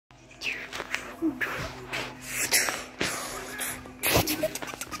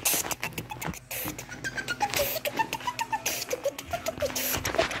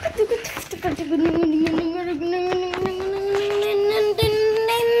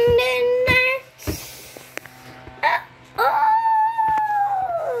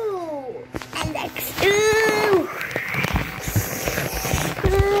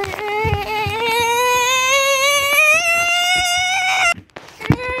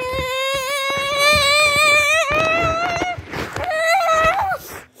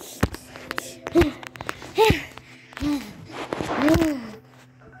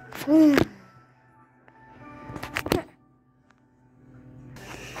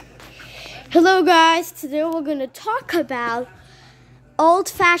Hello guys, today we're going to talk about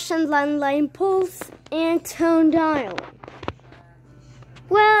old-fashioned landline pulse and tone dialing.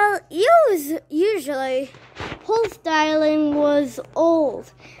 Well, usually pulse dialing was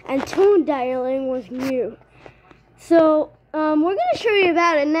old and tone dialing was new. So we're going to show you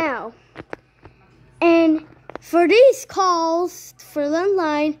about it now. And for these calls for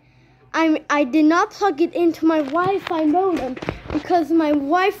landline, I did not plug it into my Wi-Fi modem because my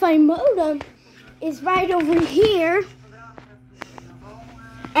Wi-Fi modem is right over here,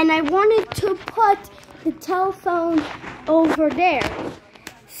 and I wanted to put the telephone over there.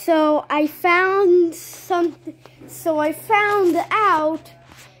 So I found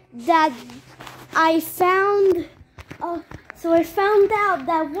out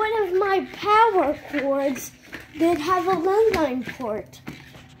that one of my power cords did have a landline port.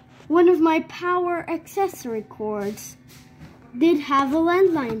 One of my power accessory cords did have a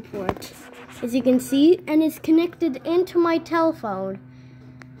landline port, as you can see, and it's connected into my telephone,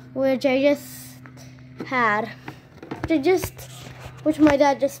 which I just had, which my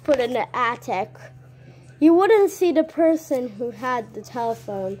dad just put in the attic. You wouldn't see the person who had the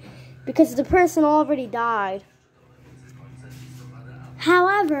telephone because the person already died.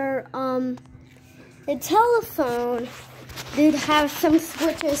 However, the telephone did have some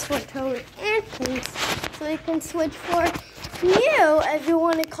switches for tone and pulse, so you can switch for new if you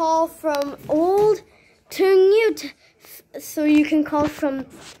want to call from old to new. So you can call from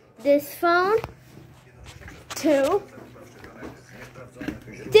this phone to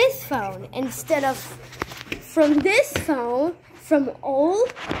this phone instead of from this phone, from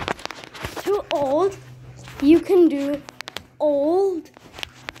old to old. You can do old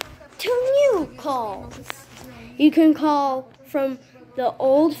to new calls. You can call from the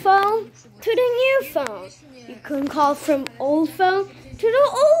old phone to the new phone. You can call from old phone to the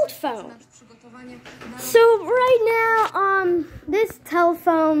old phone. So right now, this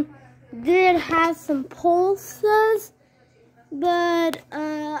telephone did have some pulses, but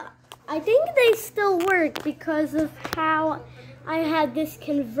I think they still work because of how I had this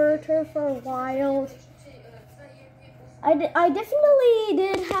converter for a while. I definitely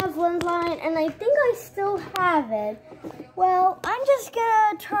did have landline, and I think I still have it. Well, I'm just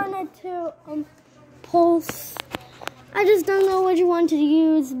gonna turn it to pulse. I just don't know which one to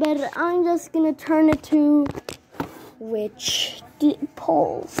use, but I'm just gonna turn it to which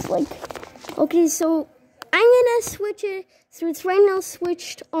pulse. Okay, so I'm gonna switch it. So it's right now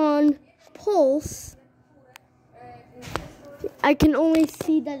switched on pulse. I can only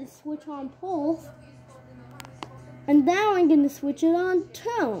see that it's switched on pulse. And now I'm going to switch it on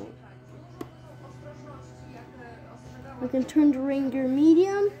tone. I can turn the ringer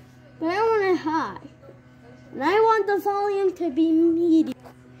medium, but I want it high. And I want the volume to be medium.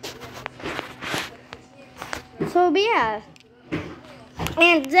 So yeah.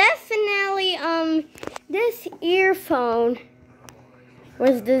 And definitely this earphone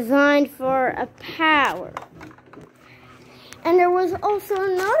was designed for a power. And there was also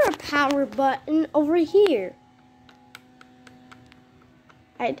another power button over here.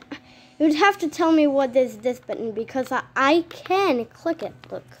 You would have to tell me what is this button because I can click it.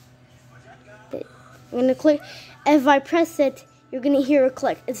 Look, I'm gonna click. If I press it, you're gonna hear a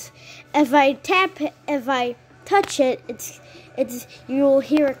click. If I tap it, if I touch it, you'll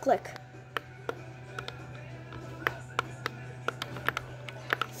hear a click.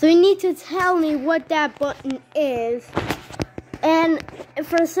 So you need to tell me what that button is. And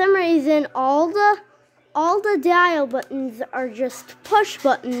for some reason, all the dial buttons are just push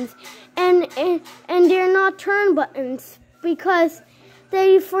buttons, and they're not turn buttons because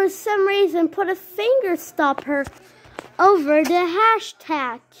they, for some reason, put a finger stopper over the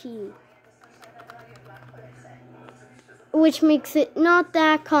hashtag key, which makes it not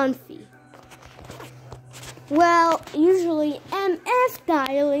that comfy. Well, usually MF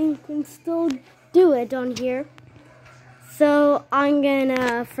dialing can still do it on here. So I'm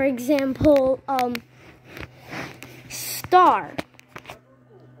gonna, for example, star.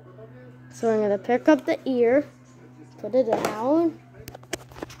 So I'm gonna pick up the ear, put it down.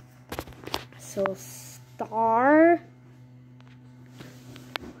 So star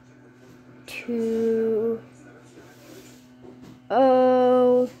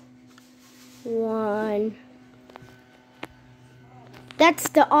 201. That's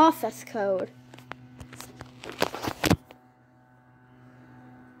the office code.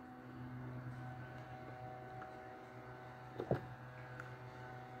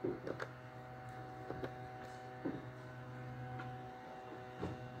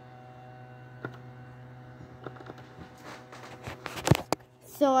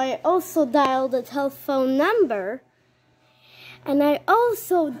 So I also dialed the telephone number, and I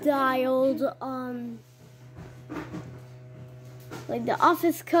also dialed like the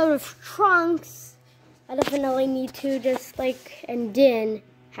office code of trunks. I definitely need to just and then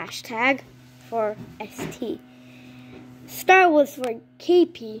hashtag for ST. Star was for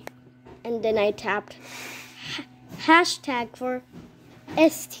KP, and then I tapped hashtag for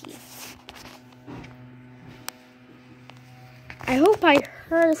ST. I hope I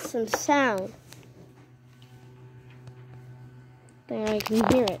heard some sound. Then I can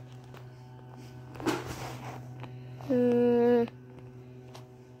hear it.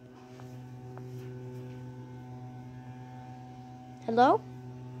 Hello?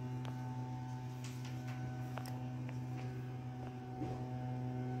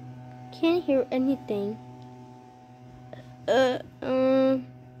 Can't hear anything.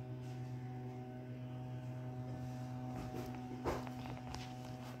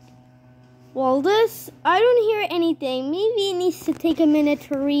 Well, I don't hear anything. Maybe it needs to take a minute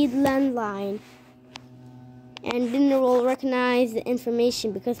to read landline. And then it will recognize the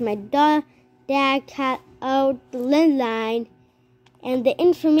information because my dad cut out the landline and the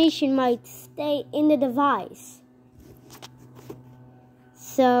information might stay in the device.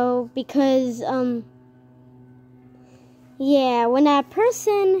 So, because, yeah, when that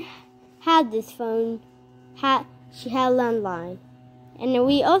person had this phone, she had landline. And then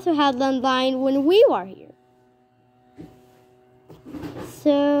we also had landline when we were here.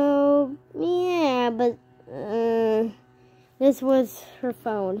 So, yeah, but this was her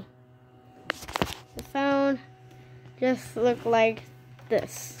phone. The phone just looked like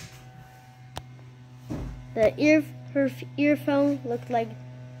this. Her earphone looked like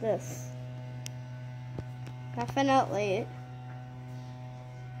this. Definitely.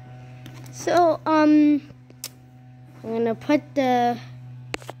 So, I'm gonna put it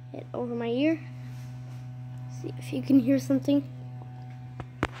over my ear. See if you can hear something.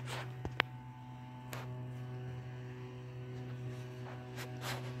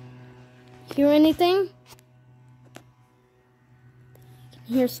 Hear anything? You can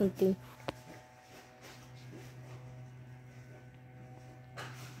hear something.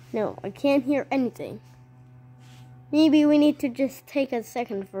 No, I can't hear anything. Maybe we need to just take a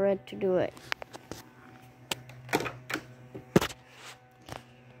second for it to do it.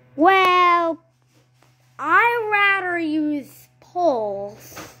 Well, I'd rather use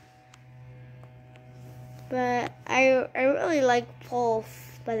Pulse, but I really like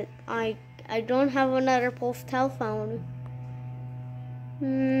Pulse, but I don't have another Pulse telephone.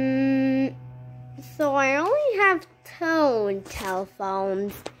 So I only have tone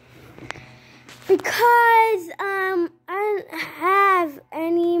telephones because I don't have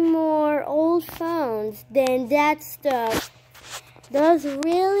any more old phones. Then that stuff does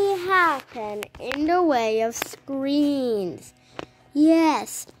really happen in the way of screens.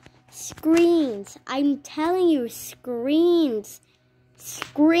 Yes, screens. I'm telling you, screens.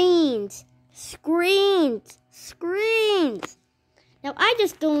 Screens. Screens. Screens. Now, I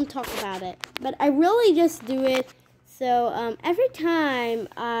just don't talk about it, but I really just do it. So, every time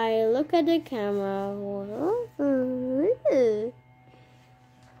I look at the camera,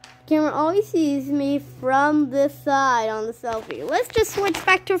 camera always sees me from this side on the selfie. Let's just switch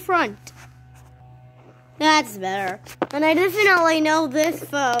back to front. That's better. And I definitely know this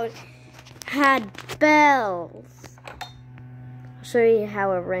phone had bells. I'll show you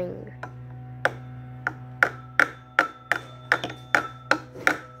how it rings.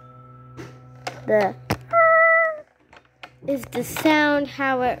 The is the sound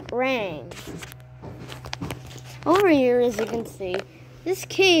how it rang. Over here, as you can see, this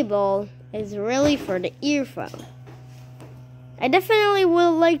cable is really for the earphone. I definitely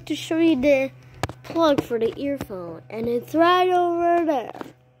would like to show you the plug for the earphone, and it's right over there.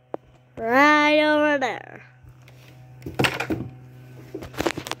 Right over there.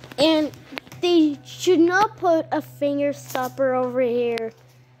 And they should not put a finger stopper over here.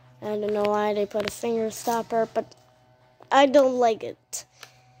 I don't know why they put a finger stopper, but I don't like it.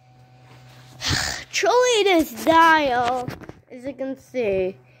 Truly, this dial, as you can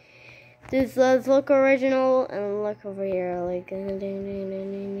see, this does look original, and look over here, like,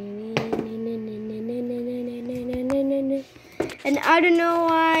 and I don't know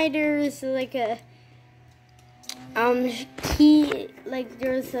why there's like a key, like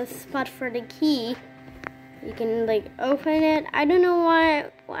there's a spot for the key. You can like open it. I don't know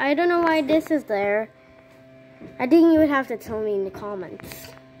why this is there. I think you would have to tell me in the comments,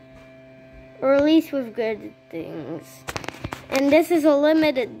 or at least with good things. And this is a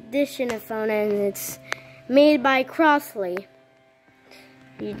limited edition of phone, and it's made by Crossley.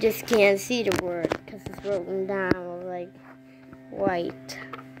 You just can't see the word because it's written down with like white.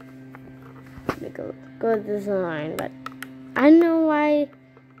 Good design, but I don't know why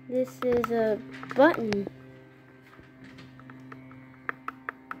this is a button.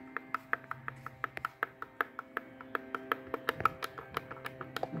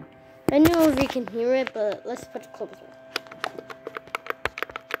 I don't know if you can hear it, but let's put it closer.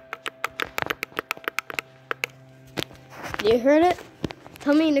 You heard it?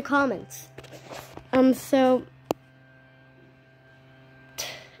 Tell me in the comments.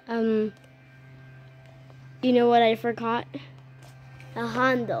 You know what I forgot? A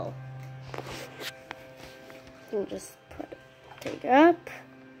handle. You just take it up,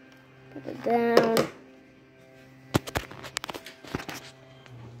 put it down.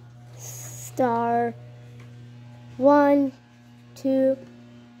 Star 1 2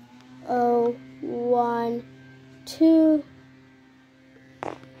 0 1 2.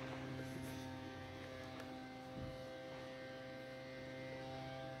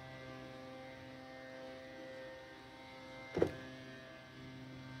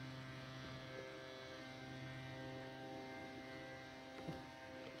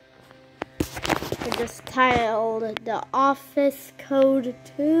 I just tiled the office code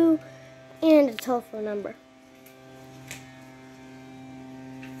 2 and the telephone number.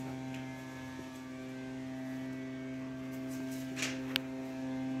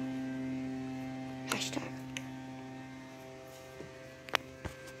 Hashtag.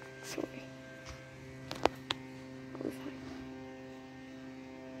 Sorry. I'm fine.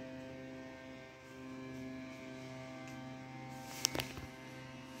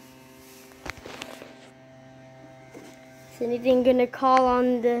 Is anything gonna call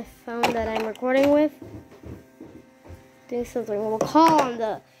on the phone that I'm recording with? I think something will call on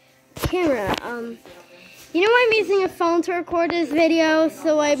the camera. You know I'm using a phone to record this video,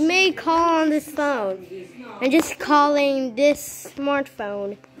 so I may call on this phone. I'm just calling this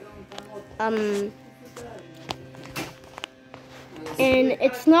smartphone. And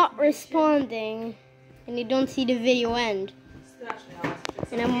it's not responding, and you don't see the video end.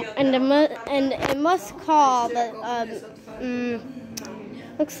 And it must call, but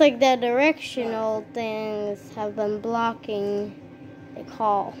looks like the directional things have been blocking the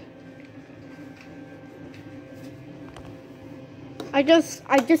call. I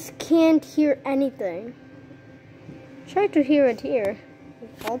just can't hear anything. Try to hear it here.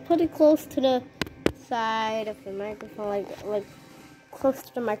 I'll put it close to the side of the microphone, like close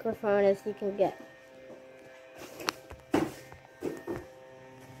to the microphone as you can get.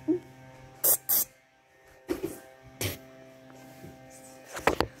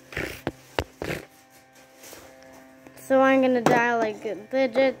 So I'm gonna dial like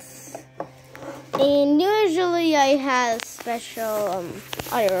digits, and usually I have a special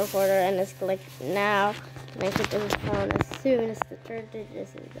audio recorder, and it's like now, and I put the phone as soon as the third digit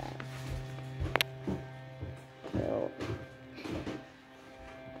is dialed. So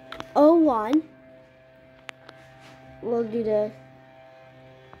 01, we'll do the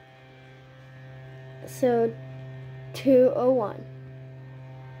 201.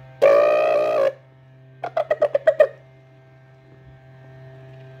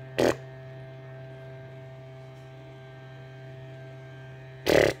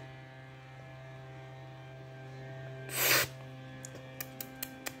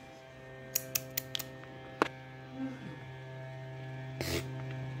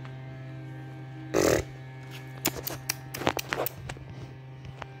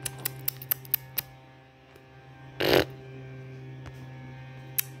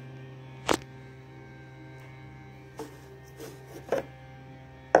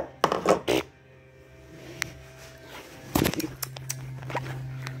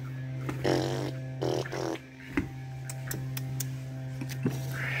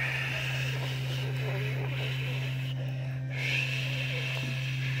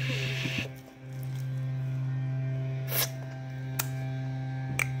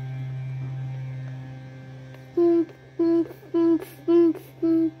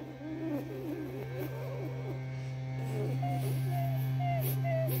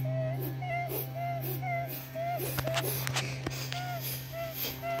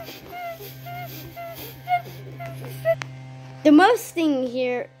 The most thing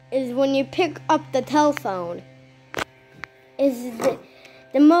here is when you pick up the telephone. Is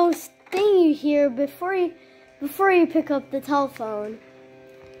the most thing you hear before you pick up the telephone.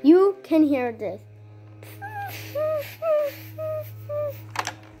 You can hear this.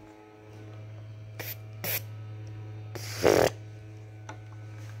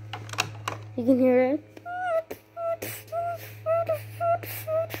 You can hear it.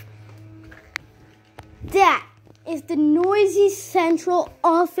 That is the noisy central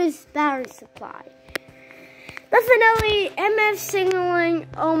office battery supply. Definitely MF signaling.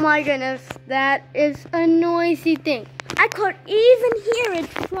 Oh my goodness, that is a noisy thing. I could even hear it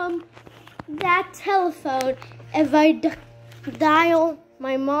from that telephone if I dial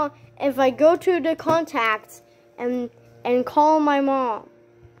my mom, if I go to the contacts and call my mom.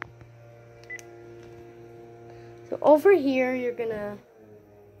 So over here, you're gonna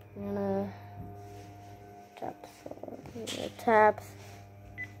taps.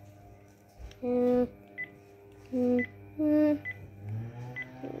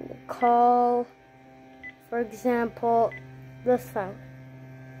 Call, for example, this phone.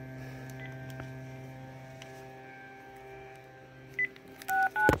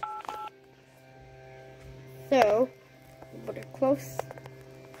 So, put it close.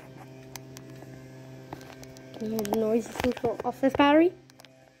 Can you hear the noise central office battery?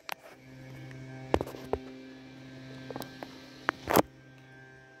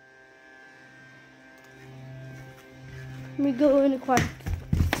 Let me go in the quiet.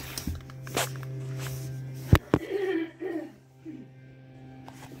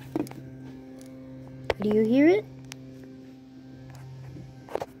 Do you hear it?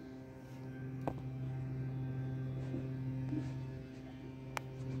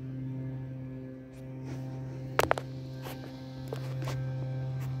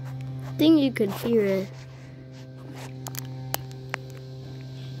 I think you could hear it.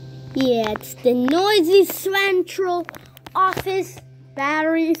 Yeah, it's the noisy central office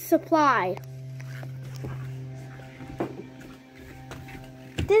battery supply.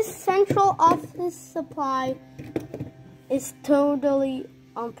 This central office supply is totally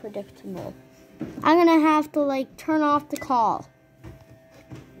unpredictable. I'm gonna have to turn off the call.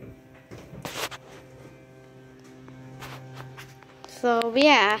 So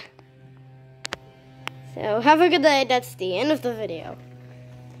yeah. So have a good day. That's the end of the video.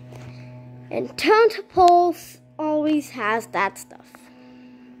 And Tone to Pulse always has that stuff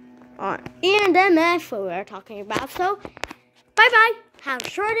on E&MF what we're talking about. So bye bye. How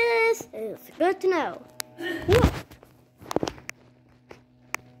short it is good to know.